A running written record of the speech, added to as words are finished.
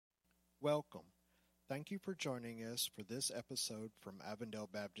Welcome. Thank you for joining us for this episode from Avondale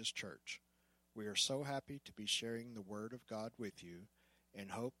Baptist Church. We are so happy to be sharing the Word of God with you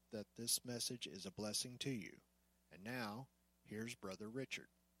and hope that this message is a blessing to you. And now, here's Brother Richard.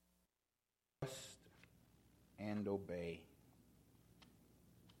 Trust and obey.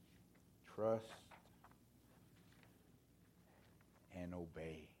 Trust and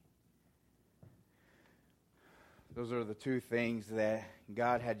obey. Those are the two things that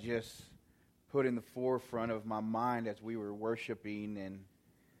God had just put in the forefront of my mind as we were worshiping,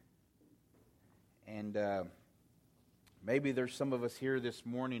 and maybe there's some of us here this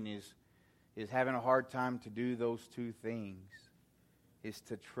morning is having a hard time to do those two things, is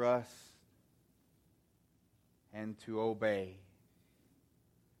to trust and to obey.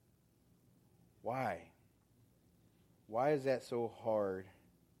 Why? Why is that so hard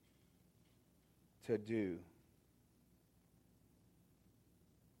to do?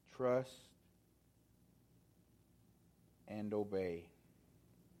 Trust and obey.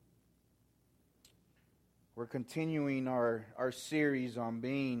 We're continuing our series on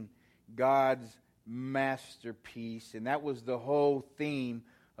being God's masterpiece, and that was the whole theme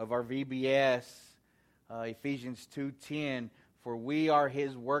of our VBS, Ephesians 2:10, for we are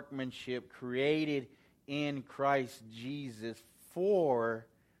His workmanship, created in Christ Jesus for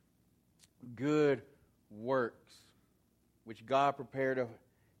good works, which God prepared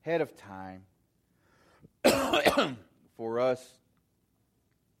ahead of time for us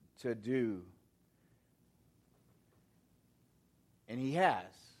to do. And He has.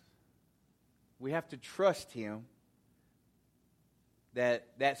 We have to trust Him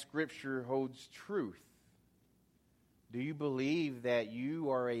that Scripture holds truth. Do you believe that you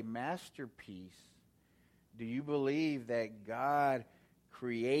are a masterpiece? Do you believe that God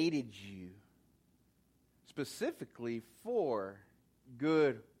created you specifically for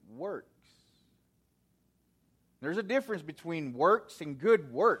good works? There's a difference between works and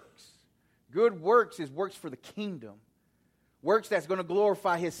good works. Good works is works for the kingdom. Works that's going to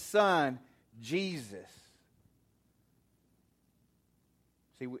glorify His Son, Jesus.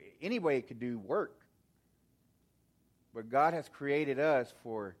 See, anybody could do work. But God has created us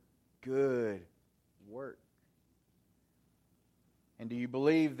for good work. And do you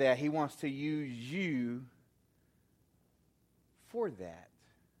believe that He wants to use you for that?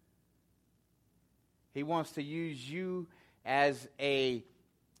 He wants to use you as a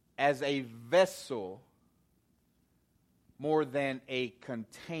vessel more than a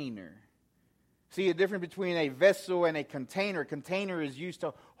container. See the difference between a vessel and a container? A container is used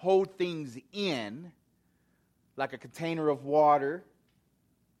to hold things in, like a container of water.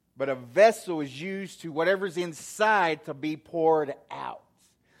 But a vessel is used to whatever's inside to be poured out.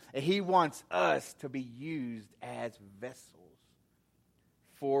 And He wants us to be used as vessels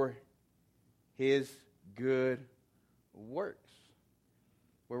for His good works.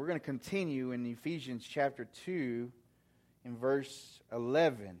 Well, we're going to continue in Ephesians chapter 2 in verse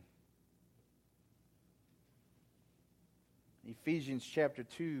 11. Ephesians chapter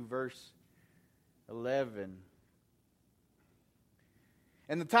 2 verse 11.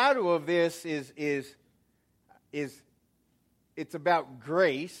 And the title of this is it's about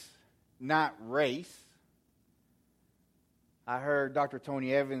grace, not race. I heard Dr.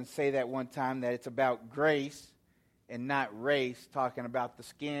 Tony Evans say that one time, that it's about grace and not race, talking about the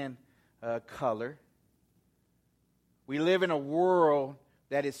skin color. We live in a world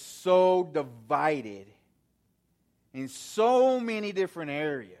that is so divided in so many different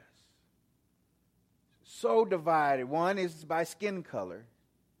areas. So divided. One is by skin color.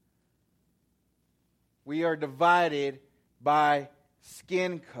 We are divided by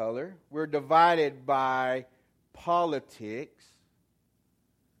skin color. We're divided by politics.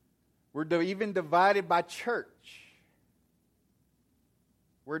 We're even divided by church.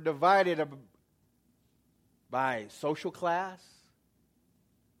 We're divided by social class.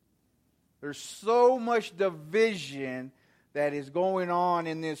 There's so much division that is going on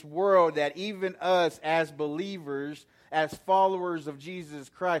in this world that even us as believers, as followers of Jesus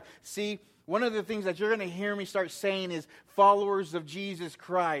Christ, see, one of the things that you're going to hear me start saying is followers of Jesus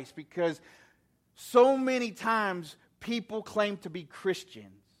Christ, because so many times people claim to be Christians.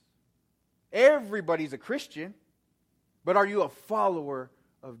 Everybody's a Christian, but are you a follower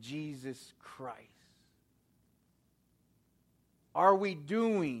of Jesus Christ? Are we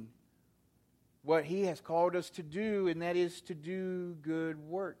doing what He has called us to do, and that is to do good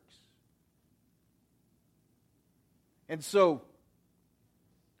works? And so,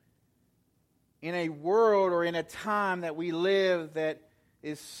 in a world or in a time that we live that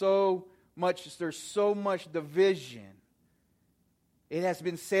is so much, there's so much division, It has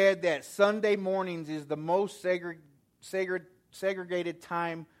been said that Sunday mornings is the most segregated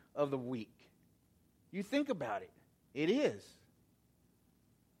time of the week. You think about it. It is.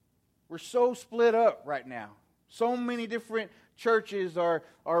 We're so split up right now. So many different churches are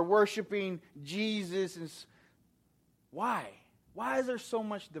worshiping Jesus. And why? Why is there so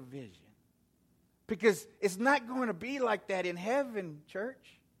much division? Because it's not going to be like that in heaven,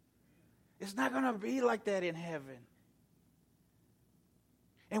 church. It's not going to be like that in heaven.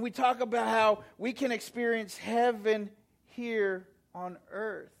 And we talk about how we can experience heaven here on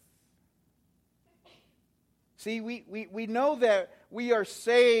earth. See, we know that we are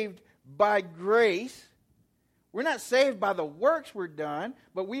saved by grace. We're not saved by the works we're done,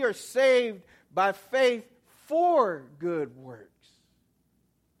 but we are saved by faith for good works.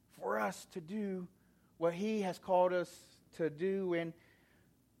 For us to do what He has called us to do. And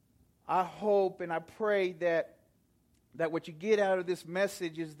I hope and I pray that what you get out of this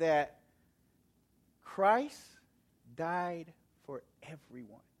message is that Christ died for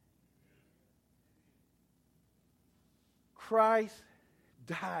everyone. Christ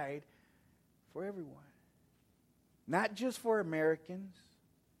died for everyone. Not just for Americans.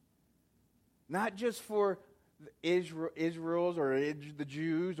 Not just for Israel's or the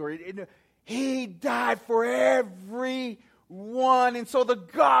Jews. He died for everyone. And so the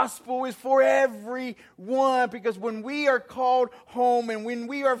gospel is for everyone, because when we are called home and when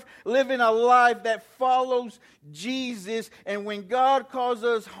we are living a life that follows Jesus, and when God calls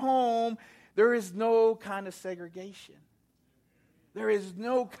us home, there is no kind of segregation. There is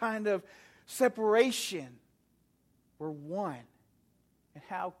no kind of separation. We're one. And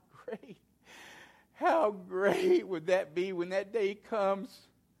how great would that be when that day comes?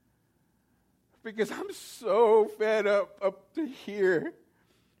 Because I'm so fed up to here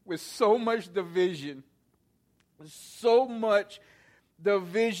with so much division. With so much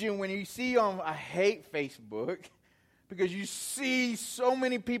division when you see I hate Facebook, because you see so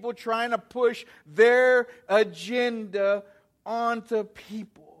many people trying to push their agenda onto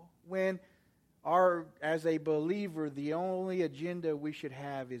people, when as a believer, the only agenda we should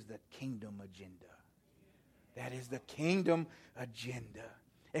have is the kingdom agenda. That is the kingdom agenda.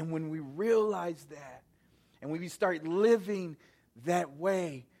 And when we realize that, and when we start living that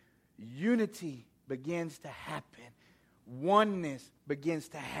way, unity begins to happen. Oneness begins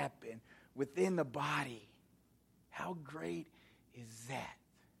to happen within the body. How great is that?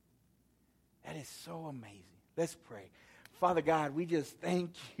 That is so amazing. Let's pray. Father God, we just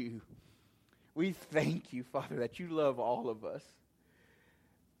thank you. We thank you, Father, that you love all of us.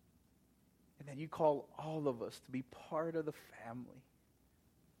 And that you call all of us to be part of the family.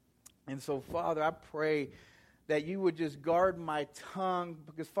 And so, Father, I pray that you would just guard my tongue,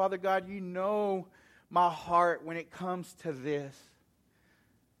 because, Father God, you know my heart when it comes to this.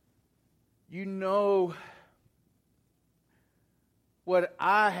 You know what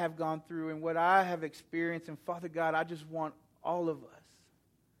I have gone through and what I have experienced. And, Father God, I just want all of us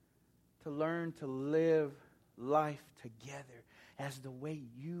to learn to live life together as the way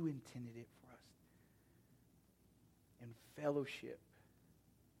you intended it for us. In fellowship.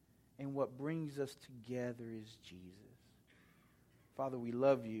 And what brings us together is Jesus. Father, we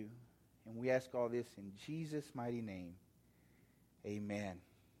love you, and we ask all this in Jesus' mighty name. Amen.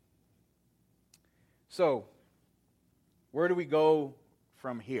 So, where do we go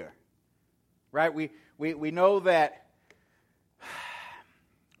from here? Right? We know that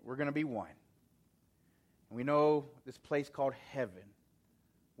we're going to be one. And we know this place called heaven,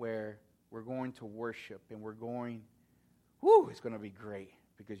 where we're going to worship, and it's going to be great.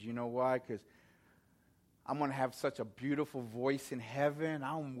 Because you know why? Because I'm going to have such a beautiful voice in heaven.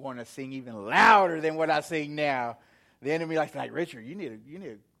 I'm going to sing even louder than what I sing now. The enemy likes like, Richard, you need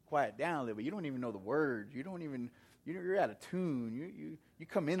to quiet down a little bit. You don't even know the words. You're out of tune. You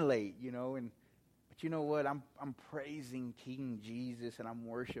come in late, but you know what? I'm praising King Jesus, and I'm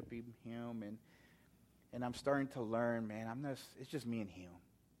worshiping him, and I'm starting to learn, man. It's just me and him.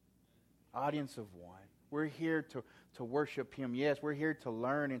 Audience of one. We're here to worship him. Yes, we're here to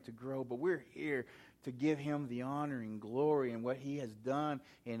learn and to grow, but we're here to give him the honor and glory and what he has done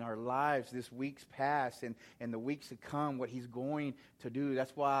in our lives this week's past and the weeks to come, what he's going to do.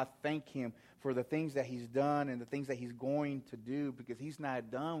 That's why I thank him for the things that he's done and the things that he's going to do, because he's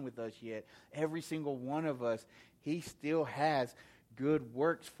not done with us yet. Every single one of us, he still has good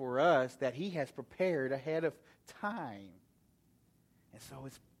works for us that he has prepared ahead of time. And so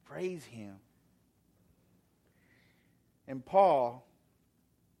it's praise him. And Paul,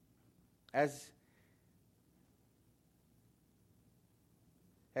 as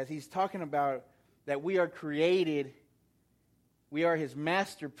he's talking about that we are created We are His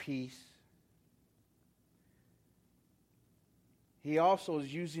masterpiece. He also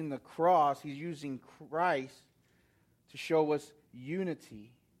is using the cross, He's using Christ to show us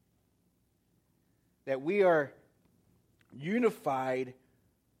unity. That we are unified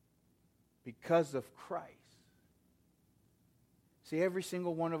because of Christ. See, every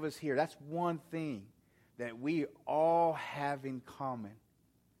single one of us here, that's one thing that we all have in common,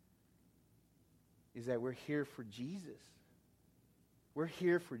 is that we're here for Jesus. We're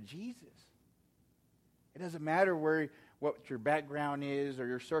here for Jesus. It doesn't matter what your background is or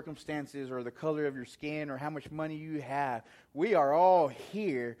your circumstances or the color of your skin or how much money you have. We are all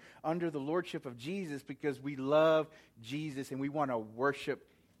here under the lordship of Jesus because we love Jesus and we want to worship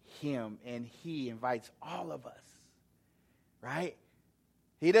Him. And He invites all of us. Right?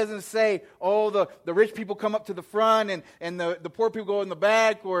 He doesn't say, oh, the rich people come up to the front and the poor people go in the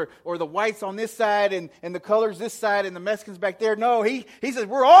back, or the whites on this side and the colors this side and the Mexicans back there. No, he says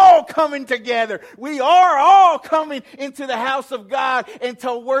we're all coming together. We are all coming into the house of God and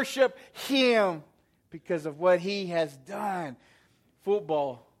to worship Him because of what He has done.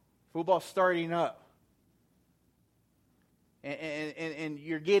 Football starting up. And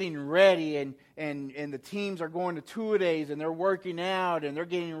you're getting ready, and the teams are going to two-a-days, and they're working out, and they're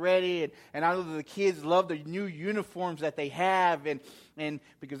getting ready, and I know that the kids love the new uniforms that they have, and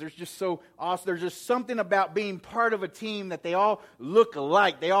because they're just so awesome. There's just something about being part of a team that they all look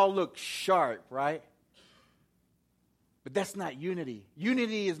alike. They all look sharp, right? But that's not unity.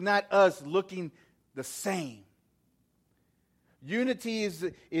 Unity is not us looking the same. Unity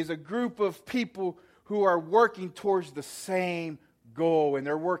is a group of people who are working towards the same goal, and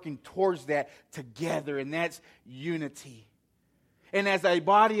they're working towards that together, and that's unity. And as a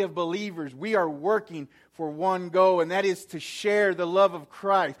body of believers, we are working for one goal, and that is to share the love of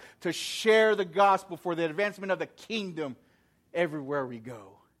Christ, to share the gospel for the advancement of the kingdom everywhere we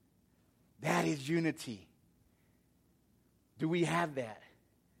go. That is unity. Do we have that?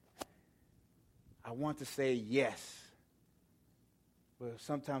 I want to say yes. But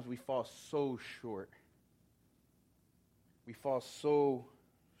sometimes we fall so short. We fall so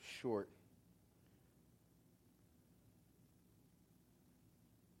short.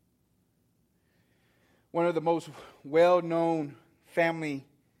 One of the most well-known family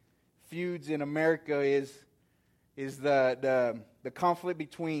feuds in America is the conflict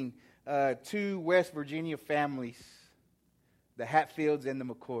between two West Virginia families, the Hatfields and the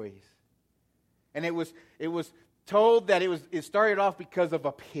McCoys. And it was told that it started off because of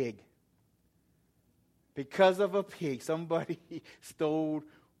a pig. Because of a pig. Somebody stole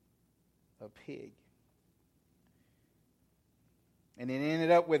a pig. And it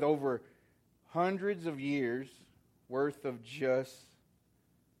ended up with over hundreds of years worth of just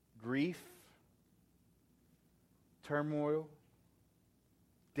grief, turmoil,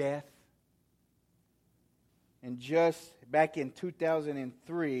 death. And just back in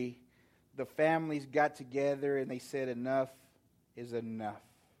 2003, the families got together and they said enough is enough.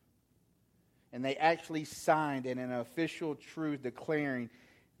 And they actually signed an official truce declaring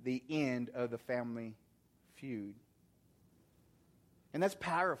the end of the family feud. And that's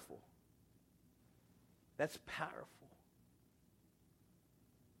powerful. That's powerful.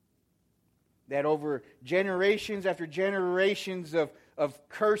 That over generations after generations of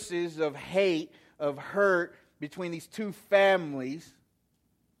curses, of hate, of hurt between these two families,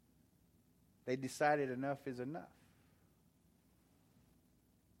 they decided enough is enough.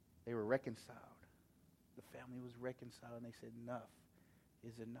 They were reconciled. The family was reconciled, and they said enough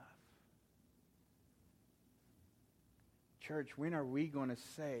is enough. Church, when are we going to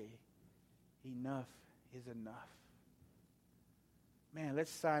say enough is enough? Man,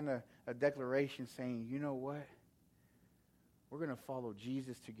 let's sign a declaration saying, you know what? We're going to follow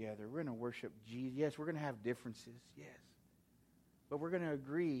Jesus together. We're going to worship Jesus. Yes, we're going to have differences. Yes. But we're going to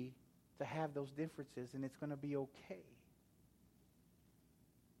agree to have those differences, and it's going to be okay.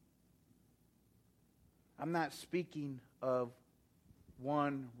 I'm not speaking of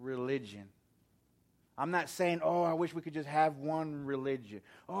one religion. I'm not saying, oh, I wish we could just have one religion.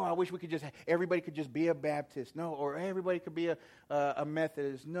 Oh, I wish we could just, everybody could just be a Baptist. No, or everybody could be a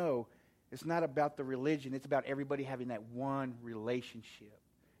Methodist. No, it's not about the religion. It's about everybody having that one relationship.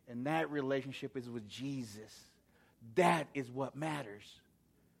 And that relationship is with Jesus. That is what matters.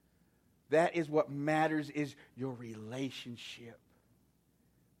 That is what matters, is your relationship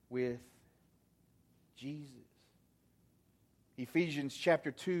with Jesus. Ephesians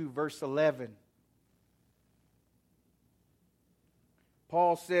chapter 2, verse 11.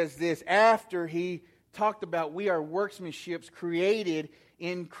 Paul says this, after he talked about we are workmanships created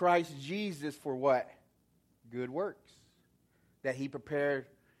in Christ Jesus for what? Good works. that he prepared.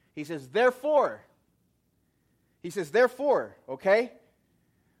 He says, therefore. He says, therefore, okay?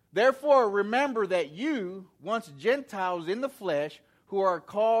 Therefore, remember that you, once Gentiles in the flesh, who are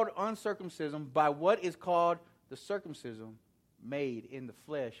called uncircumcision by what is called the circumcision made in the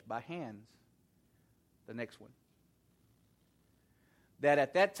flesh by hands. The next one. That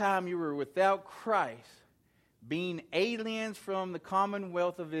at that time you were without Christ, being aliens from the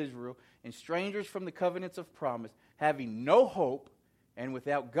commonwealth of Israel and strangers from the covenants of promise, having no hope and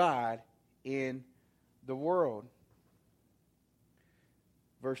without God in the world.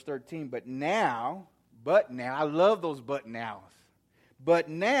 Verse 13, but now, I love those but nows. But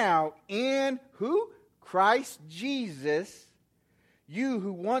now in who? Christ Jesus, you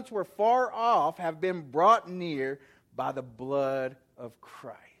who once were far off have been brought near by the blood of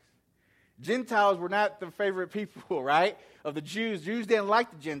Christ. Gentiles were not the favorite people, right, of the Jews. Jews didn't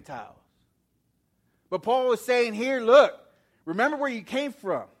like the Gentiles. But Paul is saying here, look, remember where you came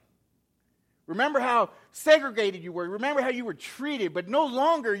from. Remember how segregated you were. Remember how you were treated. But no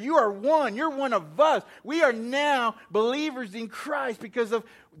longer, you are one. You're one of us. We are now believers in Christ because of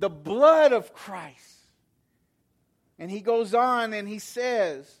the blood of Christ. And he goes on and he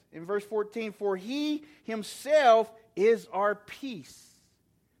says in verse 14, for he himself is our peace.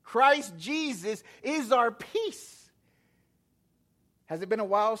 Christ Jesus is our peace. Has it been a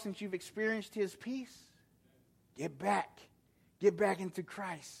while since you've experienced his peace? Get back. Get back into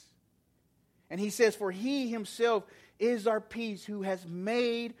Christ. And he says, for he himself is our peace, who has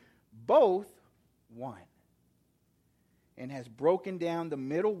made both one and has broken down the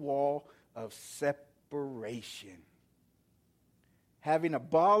middle wall of separation, having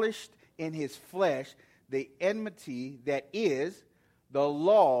abolished in his flesh the enmity that is the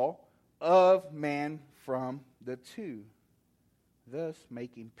law of man from the two, thus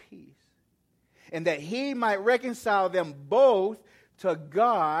making peace. And that he might reconcile them both to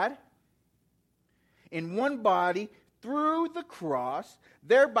God in one body through the cross,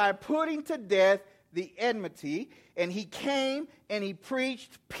 thereby putting to death the enmity. And he came and he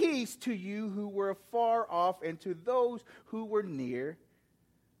preached peace to you who were far off and to those who were near.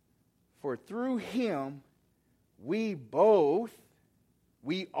 For through him we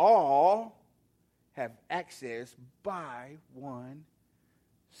all have access by one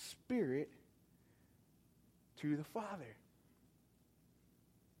Spirit to the Father.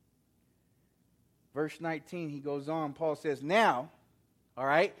 Verse 19, he goes on, Paul says, now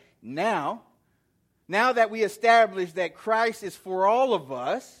that we establish that Christ is for all of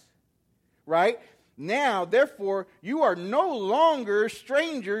us, right? Now, therefore, you are no longer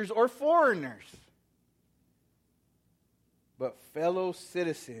strangers or foreigners, but fellow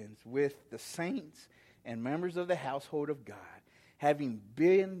citizens with the saints and members of the household of God, having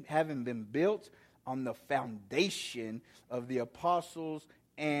been built on the foundation of the apostles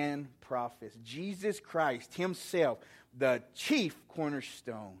and prophets, Jesus Christ himself, the chief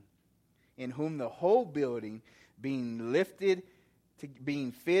cornerstone, in whom the whole building being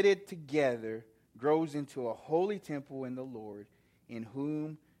fitted together grows into a holy temple in the Lord, in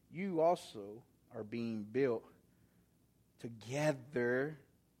whom you also are being built together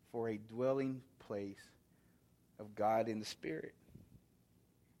for a dwelling place of God in the Spirit.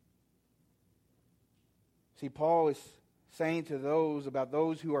 See, Paul is saying to those about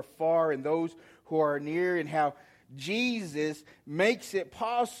those who are far and those who are near, and how Jesus makes it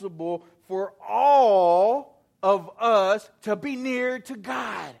possible for all of us to be near to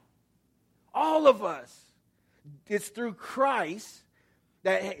God. All of us. It's through Christ,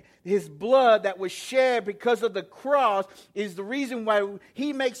 that his blood that was shed because of the cross is the reason why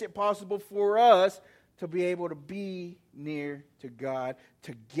he makes it possible for us to be able to be near to God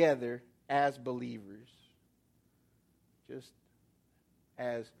together as believers. Just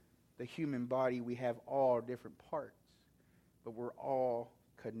as the human body, we have all different parts, but we're all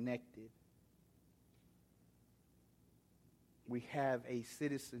connected. We have a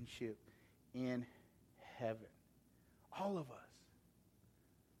citizenship in heaven. All of us.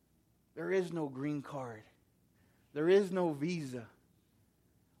 There is no green card. There is no visa.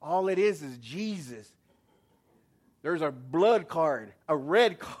 All it is Jesus. There's a blood card, a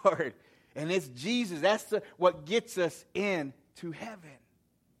red card, and it's Jesus. That's what gets us into heaven.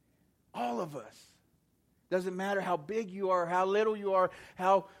 All of us. Doesn't matter how big you are, how little you are,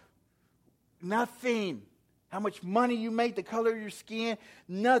 how much money you make, the color of your skin,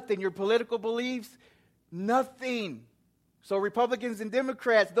 nothing. Your political beliefs, nothing. So Republicans and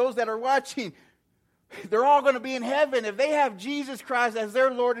Democrats, those that are watching, they're all going to be in heaven. If they have Jesus Christ as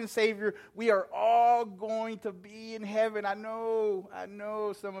their Lord and Savior, we are all going to be in heaven. I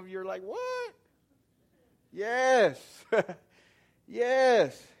know some of you are like, what? Yes.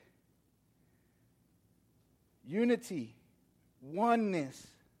 Yes. Unity. Oneness.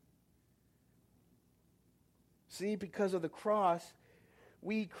 See, because of the cross,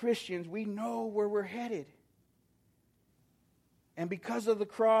 we Christians, we know where we're headed. And because of the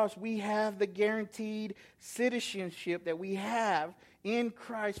cross, we have the guaranteed citizenship that we have in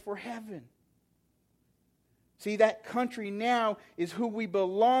Christ for heaven. See, that country now is who we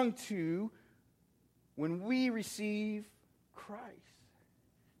belong to when we receive Christ.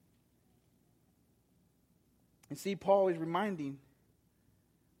 And see, Paul is reminding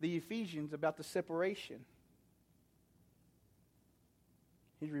the Ephesians about the separation.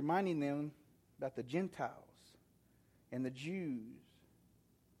 He's reminding them about the Gentiles and the Jews.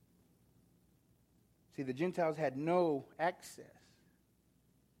 See, the Gentiles had no access.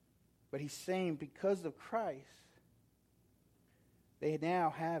 But he's saying because of Christ, they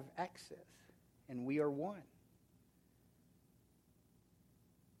now have access. And we are one.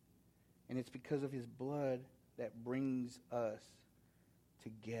 And it's because of his blood that brings us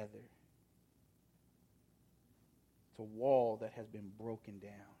together. It's a wall that has been broken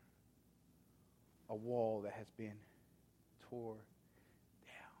down. A wall that has been tore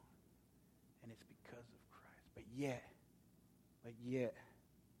down. And it's because of Christ. But yet,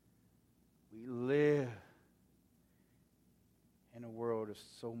 we live in a world of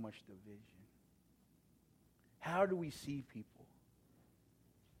so much division. How do we see people?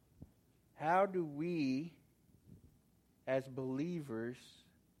 How do we, as believers,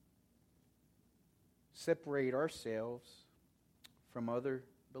 separate ourselves from other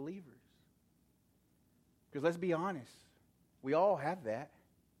believers? Because let's be honest, we all have that.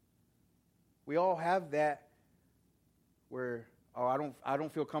 We all have that where, I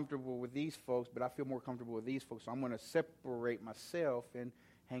don't feel comfortable with these folks, but I feel more comfortable with these folks, so I'm going to separate myself and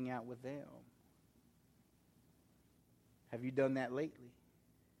hang out with them. Have you done that lately?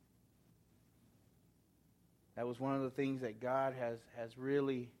 That was one of the things that God has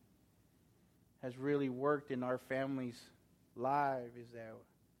really worked in our family's life, is that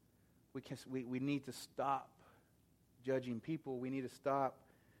we need to stop judging people. We need to stop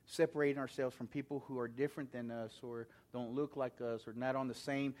separating ourselves from people who are different than us or don't look like us or not on the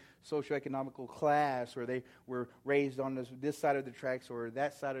same socioeconomical class, or they were raised on this side of the tracks or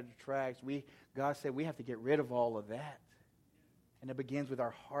that side of the tracks. God said we have to get rid of all of that. And it begins with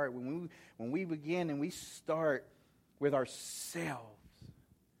our heart. When we begin and we start with ourselves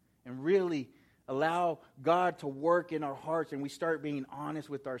and really allow God to work in our hearts and we start being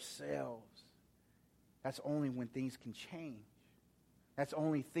honest with ourselves, that's only when things can change. That's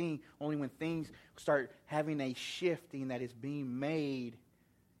only when things start having a shifting that is being made,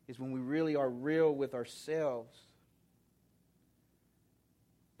 is when we really are real with ourselves.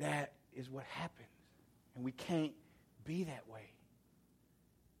 That is what happens. And we can't be that way.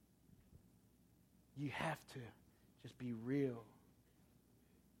 You have to just be real.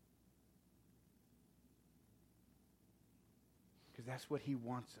 Because that's what he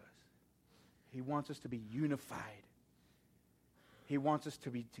wants us. He wants us to be unified. He wants us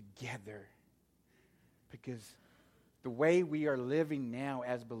to be together. Because the way we are living now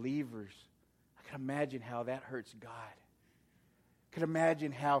as believers, I can imagine how that hurts God. I can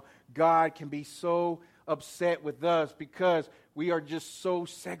imagine how God can be so upset with us because we are just so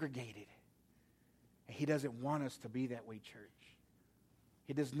segregated. And he doesn't want us to be that way, church.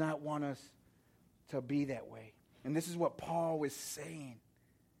 He does not want us to be that way. And this is what Paul is saying.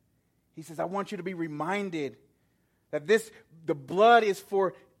 He says, I want you to be reminded that the blood is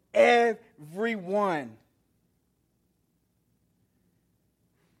for everyone.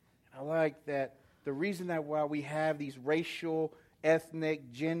 I like that the reason that why we have these racial,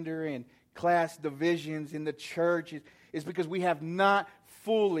 ethnic, gender, and class divisions in the church is because we have not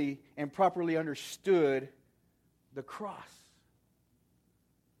fully and properly understood the cross.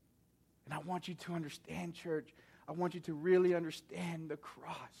 And I want you to understand, church, I want you to really understand the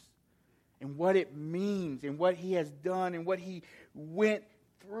cross and what it means and what he has done and what he went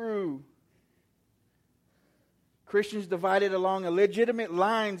through. Christians divided along illegitimate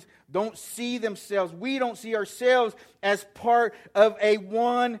lines don't see themselves. We don't see ourselves as part of a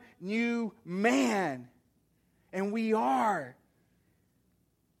one new man. And we are.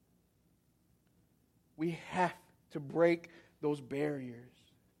 We have to break those barriers.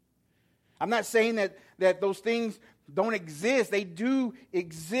 I'm not saying that those things don't exist. They do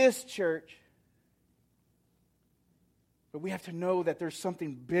exist, church. But we have to know that there's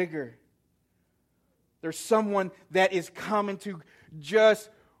something bigger. There's someone that is coming to just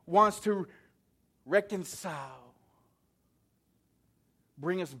wants to reconcile.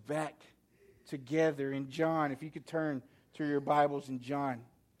 Bring us back together. In John, if you could turn to your Bibles in John.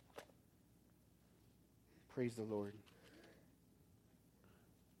 Praise the Lord.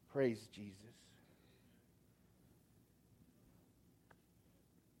 Praise Jesus.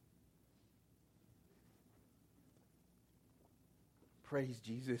 Praise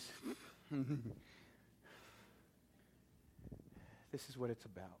Jesus. This is what it's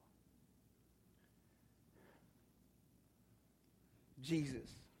about. Jesus.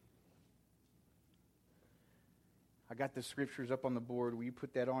 I got the scriptures up on the board. Will you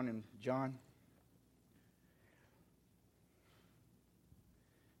put that on in John?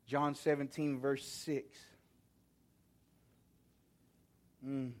 John 17, verse 6.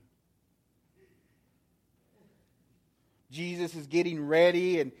 Jesus is getting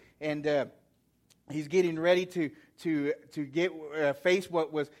ready, and he's getting ready to face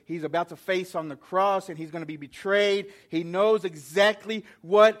what was he's about to face on the cross, and he's going to be betrayed. He knows exactly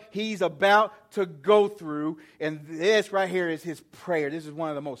what he's about to go through, and this right here is his prayer. This is one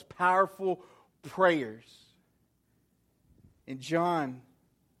of the most powerful prayers. In John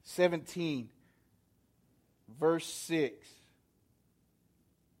 17, verse 6.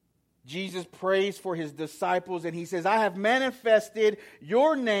 Jesus prays for his disciples, and he says, I have manifested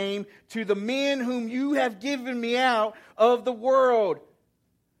your name to the men whom you have given me out of the world.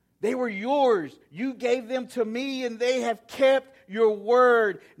 They were yours. You gave them to me, and they have kept your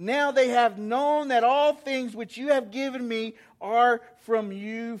word. Now they have known that all things which you have given me are from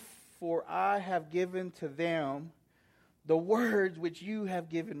you, for I have given to them the words which you have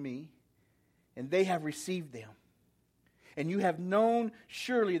given me, and they have received them. And you have known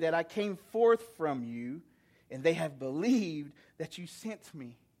surely that I came forth from you, and they have believed that you sent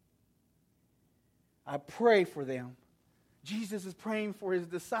me. I pray for them. Jesus is praying for his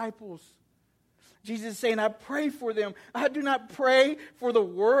disciples. Jesus is saying, I pray for them. I do not pray for the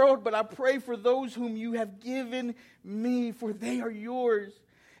world, but I pray for those whom you have given me, for they are yours.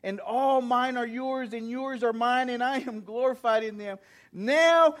 And all mine are yours, and yours are mine, and I am glorified in them.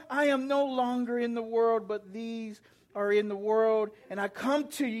 Now I am no longer in the world, but these are in the world, and I come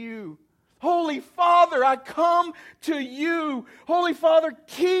to you. Holy Father, I come to you. Holy Father,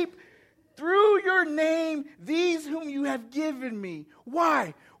 keep through your name these whom you have given me.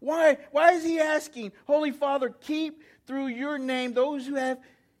 Why? Why is he asking? Holy Father, keep through your name those who have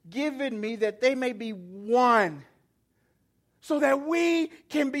given me, that they may be one. So that we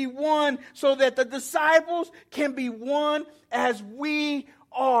can be one, so that the disciples can be one as we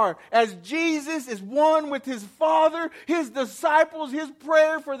are. As Jesus is one with his Father, his disciples, his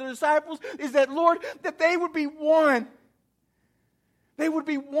prayer for the disciples is that, Lord, that they would be one. They would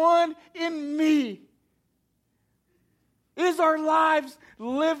be one in me. Is our lives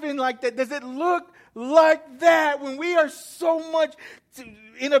living like that? Does it look like that when we are so much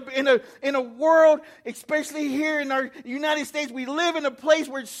in a world, especially here in our United States, we live in a place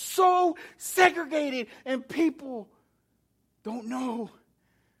where it's so segregated and people don't know.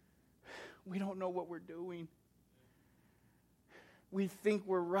 We don't know what we're doing. We think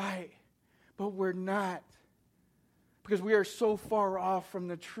we're right, but we're not, because we are so far off from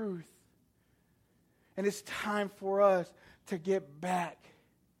the truth. And it's time for us to get back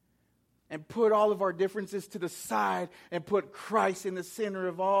and put all of our differences to the side and put Christ in the center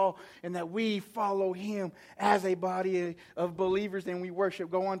of all, and that we follow him as a body of believers and we worship.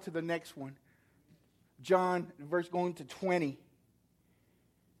 Go on to the next one. John, verse going to 20.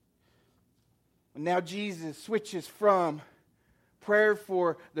 Now Jesus switches from prayer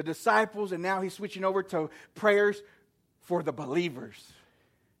for the disciples, and now he's switching over to prayers for the believers.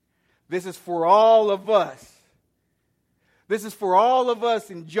 This is for all of us. This is for all of us.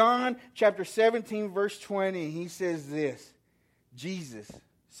 In John chapter 17, verse 20, he says this. Jesus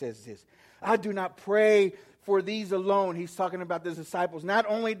says this. I do not pray for these alone. He's talking about the disciples. Not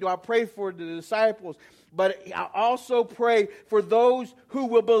only do I pray for the disciples, but I also pray for those who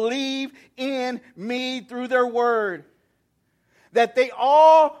will believe in me through their word, that they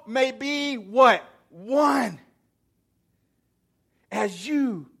all may be what? One. As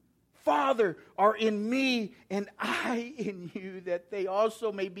you, Father, are in me and I in you, that they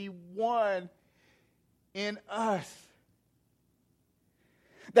also may be one in us.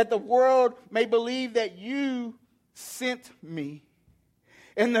 That the world may believe that you sent me.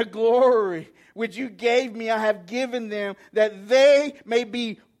 And the glory which you gave me, I have given them, that they may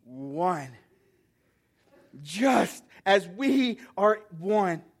be one, just as we are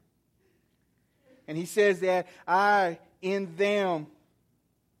one. And he says that I in them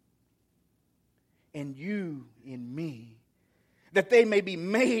and you in me, that they may be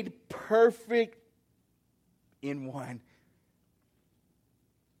made perfect in one,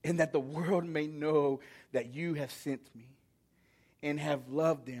 and that the world may know that you have sent me and have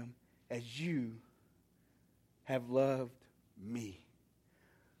loved them as you have loved me.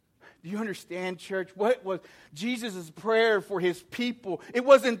 Do you understand, church? What was Jesus' prayer for his people? It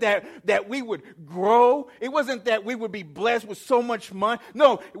wasn't that we would grow. It wasn't that we would be blessed with so much money.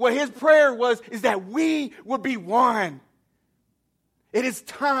 No, what his prayer was is that we would be one. It is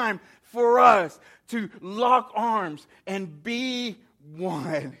time for us to lock arms and be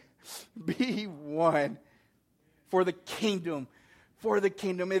one. Be one for the kingdom. For the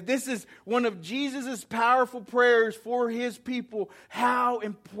kingdom. If this is one of Jesus' powerful prayers for his people, how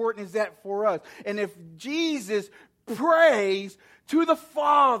important is that for us? And if Jesus prays to the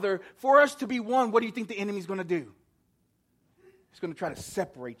Father for us to be one, what do you think the enemy's going to do? He's going to try to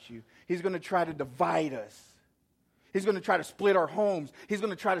separate you. He's going to try to divide us. He's going to try to split our homes. He's going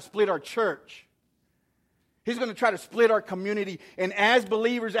to try to split our church. He's going to try to split our community. And as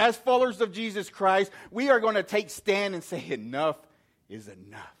believers, as followers of Jesus Christ, we are going to take stand and say, enough is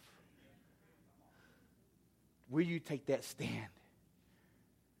enough. Will you take that stand?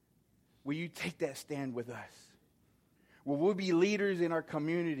 Will you take that stand with us? Will we be leaders in our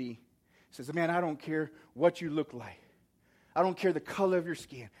community? Says, man, I don't care what you look like. I don't care the color of your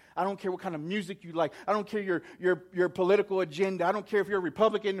skin. I don't care what kind of music you like. I don't care your political agenda. I don't care if you're a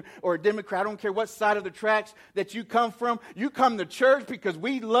Republican or a Democrat. I don't care what side of the tracks that you come from. You come to church because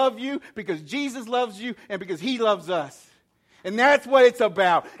we love you, because Jesus loves you, and because he loves us. And that's what it's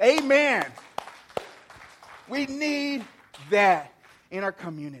about. Amen. We need that in our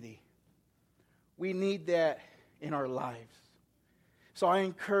community. We need that in our lives. So I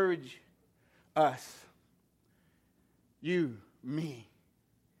encourage us, you, me,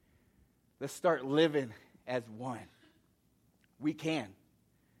 let's start living as one. We can.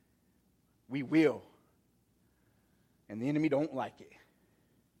 We will. And the enemy don't like it.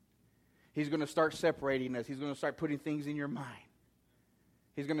 He's going to start separating us. He's going to start putting things in your mind.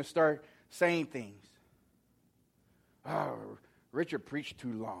 He's going to start saying things. Oh, Richard preached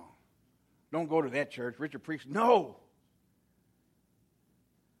too long. Don't go to that church. Richard preached. No.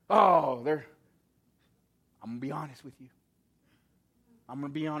 Oh, I'm going to be honest with you. I'm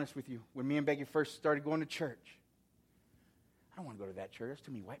going to be honest with you. When me and Becky first started going to church, I don't want to go to that church. There's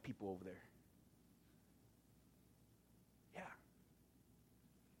too many white people over there.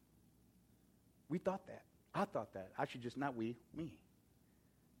 We thought that. I thought that. I should just not me.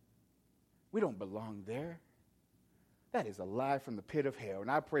 We don't belong there. That is a lie from the pit of hell.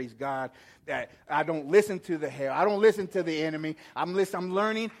 And I praise God that I don't listen to the hell. I don't listen to the enemy. I'm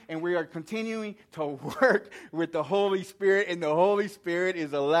learning, and we are continuing to work with the Holy Spirit, and the Holy Spirit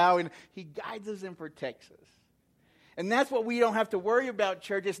is allowing. He guides us and protects us. And that's what we don't have to worry about,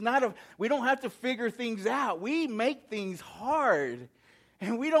 church. We don't have to figure things out. We make things hard.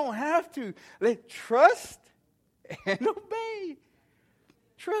 And we don't have to. Trust and obey.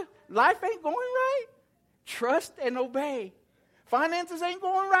 Life ain't going right. Trust and obey. Finances ain't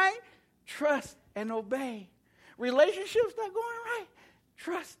going right. Trust and obey. Relationships not going right.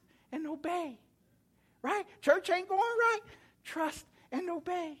 Trust and obey. Right? Church ain't going right. Trust and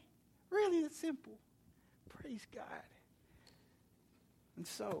obey. Really, it's simple. Praise God. And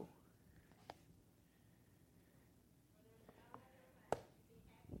so,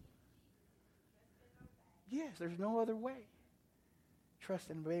 yes, there's no other way. Trust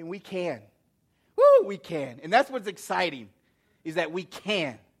and obey. And we can. Woo, we can. And that's what's exciting, is that we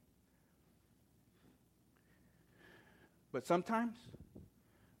can. But sometimes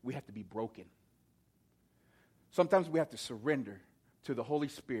we have to be broken. Sometimes we have to surrender to the Holy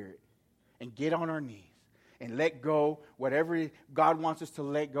Spirit and get on our knees and let go whatever God wants us to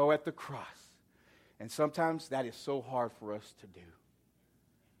let go at the cross. And sometimes that is so hard for us to do.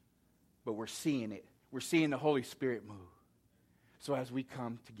 But we're seeing it. We're seeing the Holy Spirit move. So as we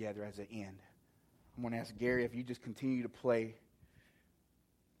come together as an end, I'm going to ask Gary if you just continue to play.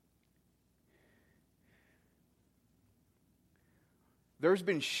 There's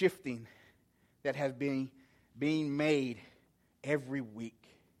been shifting that has been being made every week.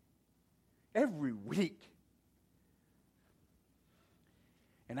 Every week.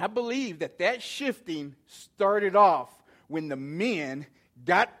 And I believe that shifting started off when the men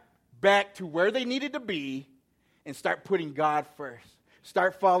got back to where they needed to be and start putting God first.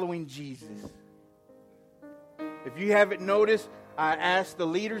 Start following Jesus. If you haven't noticed, I asked the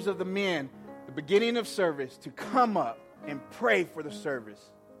leaders of the men at the beginning of service to come up and pray for the service.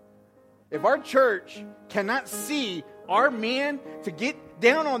 If our church cannot see our men to get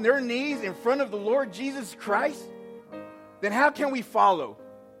down on their knees in front of the Lord Jesus Christ, then how can we follow?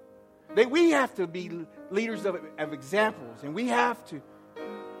 We have to be leaders of examples, and we have to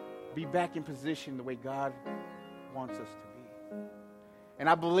be back in position the way God wants us to be. And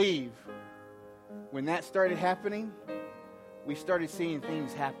I believe when that started happening, we started seeing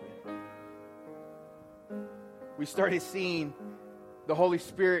things happen. We started seeing the Holy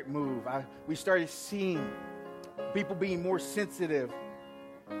Spirit move. We started seeing people being more sensitive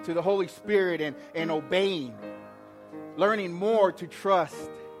to the Holy Spirit and obeying, learning more to trust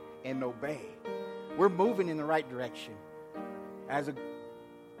and obey. We're moving in the right direction as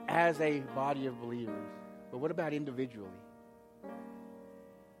a body of believers. But what about individually?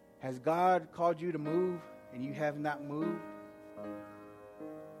 Has God called you to move and you have not moved?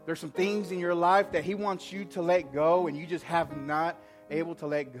 There's some things in your life that He wants you to let go and you just have not able to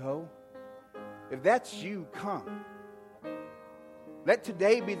let go. If that's you, come. Let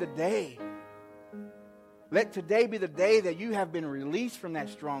today be the day. Let today be the day that you have been released from that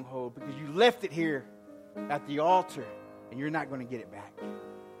stronghold because you left it here at the altar and you're not going to get it back.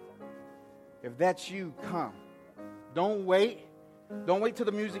 If that's you, come. Don't wait. Don't wait till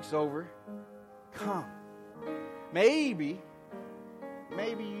the music's over. Come. Maybe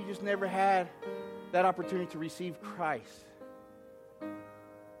you just never had that opportunity to receive Christ.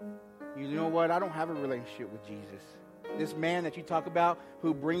 You know what? I don't have a relationship with Jesus. This man that you talk about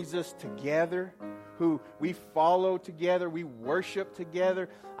who brings us together, who we follow together, we worship together,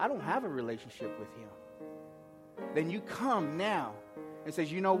 I don't have a relationship with Him. Then you come now and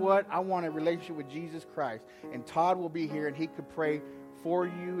says, you know what? I want a relationship with Jesus Christ. And Todd will be here and he could pray for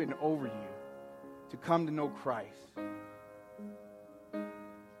you and over you to come to know Christ.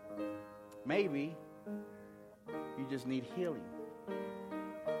 Maybe you just need healing.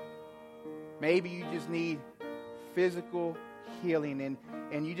 Maybe you just need physical healing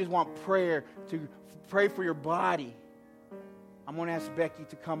and you just want prayer to pray for your body. I'm going to ask Becky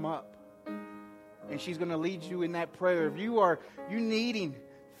to come up. And she's going to lead you in that prayer. If you needing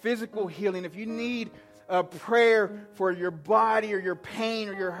physical healing, if you need a prayer for your body or your pain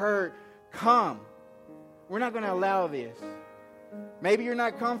or your hurt, come. We're not going to allow this. Maybe you're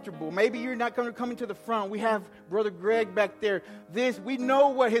not comfortable. Maybe you're not coming to the front. We have Brother Greg back there. We know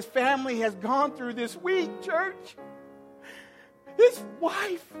what his family has gone through this week, church. His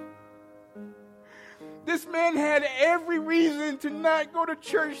wife. This man had every reason to not go to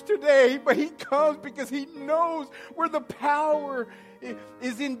church today, but he comes because he knows where the power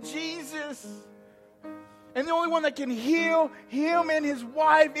is in Jesus. And the only one that can heal him and his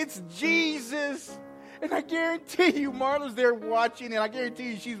wife, it's Jesus. And I guarantee you, Marla's there watching, and I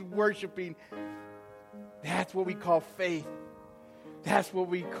guarantee you she's worshiping. That's what we call faith. That's what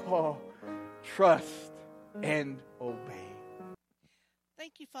we call trust and obey.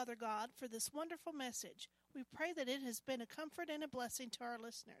 Thank you, Father God, for this wonderful message. We pray that it has been a comfort and a blessing to our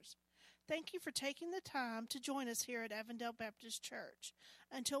listeners. Thank you for taking the time to join us here at Avondale Baptist Church.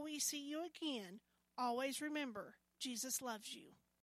 Until we see you again, always remember, Jesus loves you.